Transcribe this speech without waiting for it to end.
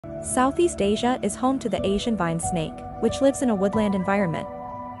Southeast Asia is home to the Asian vine snake, which lives in a woodland environment.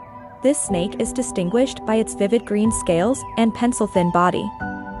 This snake is distinguished by its vivid green scales and pencil-thin body.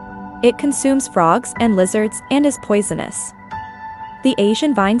 It consumes frogs and lizards and is poisonous. The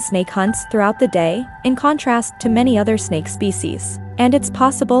Asian vine snake hunts throughout the day, in contrast to many other snake species, and it's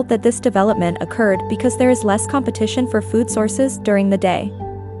possible that this development occurred because there is less competition for food sources during the day.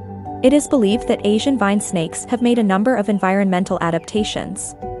 It is believed that Asian vine snakes have made a number of environmental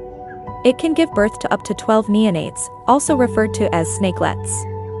adaptations. It can give birth to up to 12 neonates, also referred to as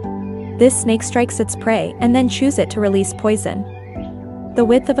snakelets. This snake strikes its prey and then chews it to release poison. The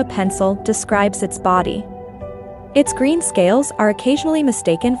width of a pencil describes its body. Its green scales are occasionally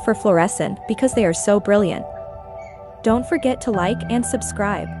mistaken for fluorescent because they are so brilliant. Don't forget to like and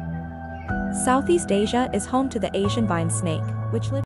subscribe. Southeast Asia is home to the Asian vine snake, which lives